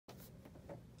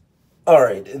All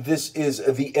right, this is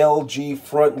the LG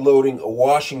front-loading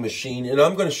washing machine, and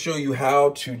I'm going to show you how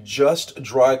to just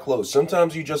dry clothes.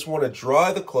 Sometimes you just want to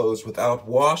dry the clothes without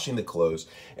washing the clothes,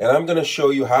 and I'm going to show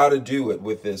you how to do it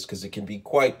with this because it can be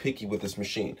quite picky with this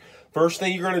machine. First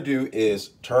thing you're going to do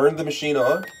is turn the machine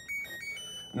on.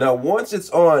 Now, once it's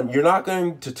on, you're not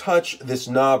going to touch this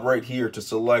knob right here to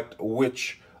select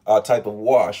which type of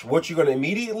wash. What you're going to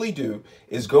immediately do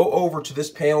is go over to this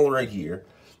panel right here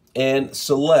and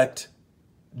select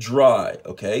dry.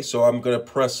 Okay, so I'm going to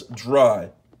press dry,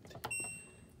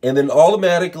 and then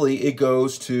automatically it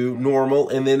goes to normal,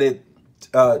 and then it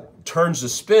turns the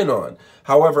spin on.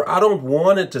 However, I don't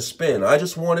want it to spin. I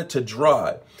just want it to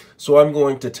dry. So I'm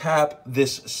going to tap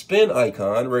this spin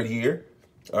icon right here,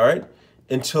 all right,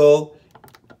 until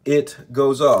it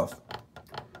goes off.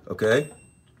 Okay,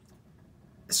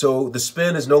 so the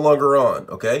spin is no longer on.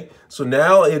 Okay, so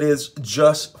now it is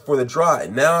just for the dry.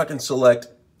 Now I can select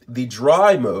the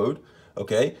dry mode.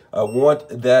 Okay, I want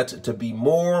that to be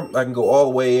more. I can go all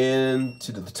the way in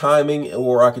to the timing,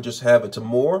 or I could just have it to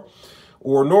more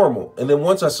or normal. And then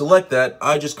once I select that,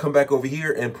 I just come back over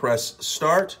here and press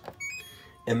start.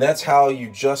 And that's how you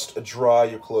just dry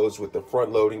your clothes with the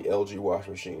front-loading LG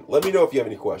washing machine. Let me know if you have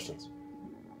any questions.